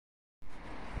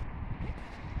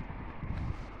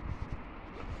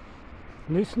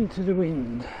Listen to the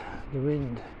wind. The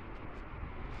wind.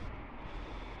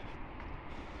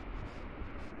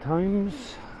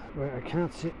 Times where I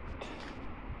can't sit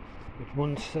with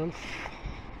oneself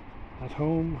at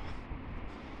home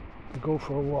and go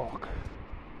for a walk.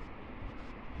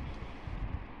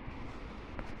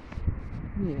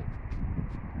 Yeah.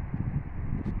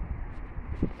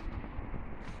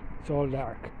 It's all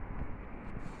dark.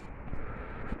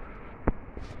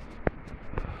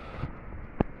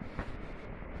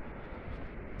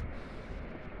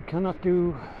 I cannot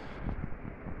do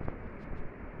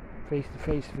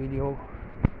face-to-face video,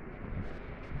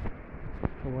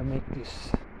 so I make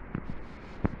this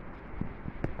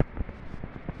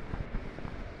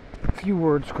a few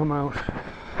words come out,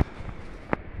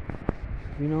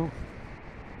 you know,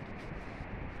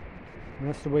 and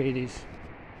that's the way it is.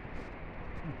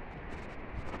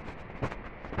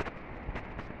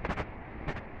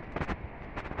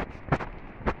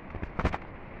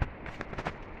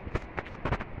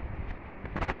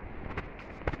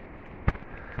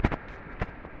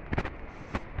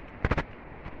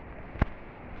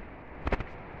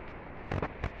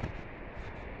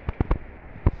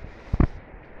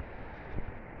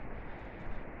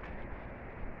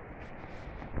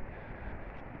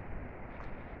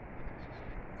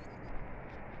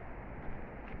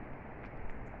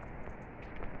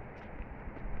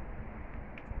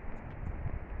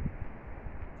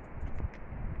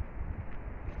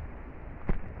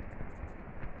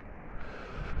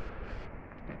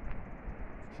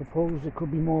 Suppose it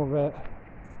could be more of a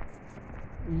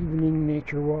evening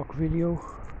nature walk video.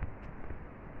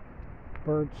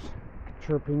 Birds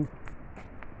chirping,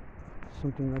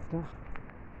 something like that.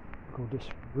 Go this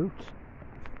route.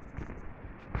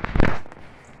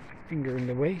 Finger in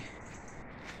the way.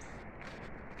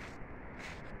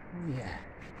 Oh yeah.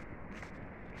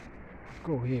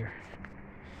 Go here.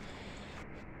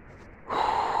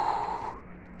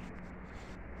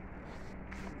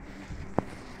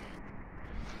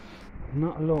 I'm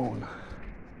not alone.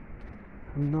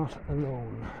 I'm not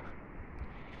alone.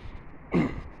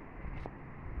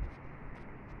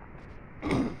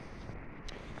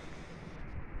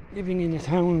 Living in a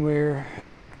town where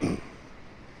I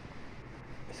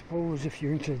suppose if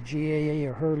you're into GAA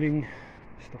or hurling,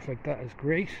 stuff like that is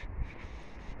great.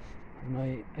 And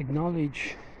I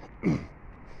acknowledge the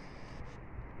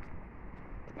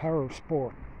power of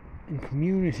sport in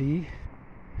community,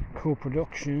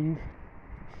 co-production,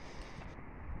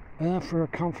 for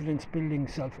confidence building,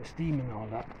 self-esteem and all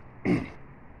that.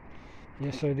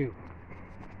 Yes, I do.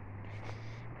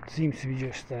 It seems to be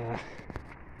just a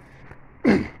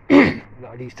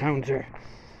lot of these towns are,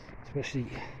 especially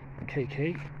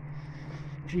KK,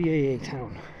 GAA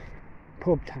town,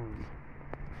 pub town.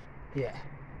 Yeah.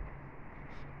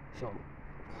 So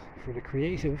for the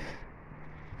creative,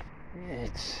 yeah,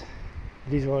 it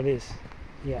is what it is.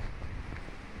 Yeah.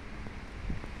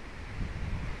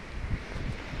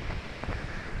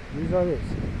 It is what it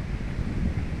is.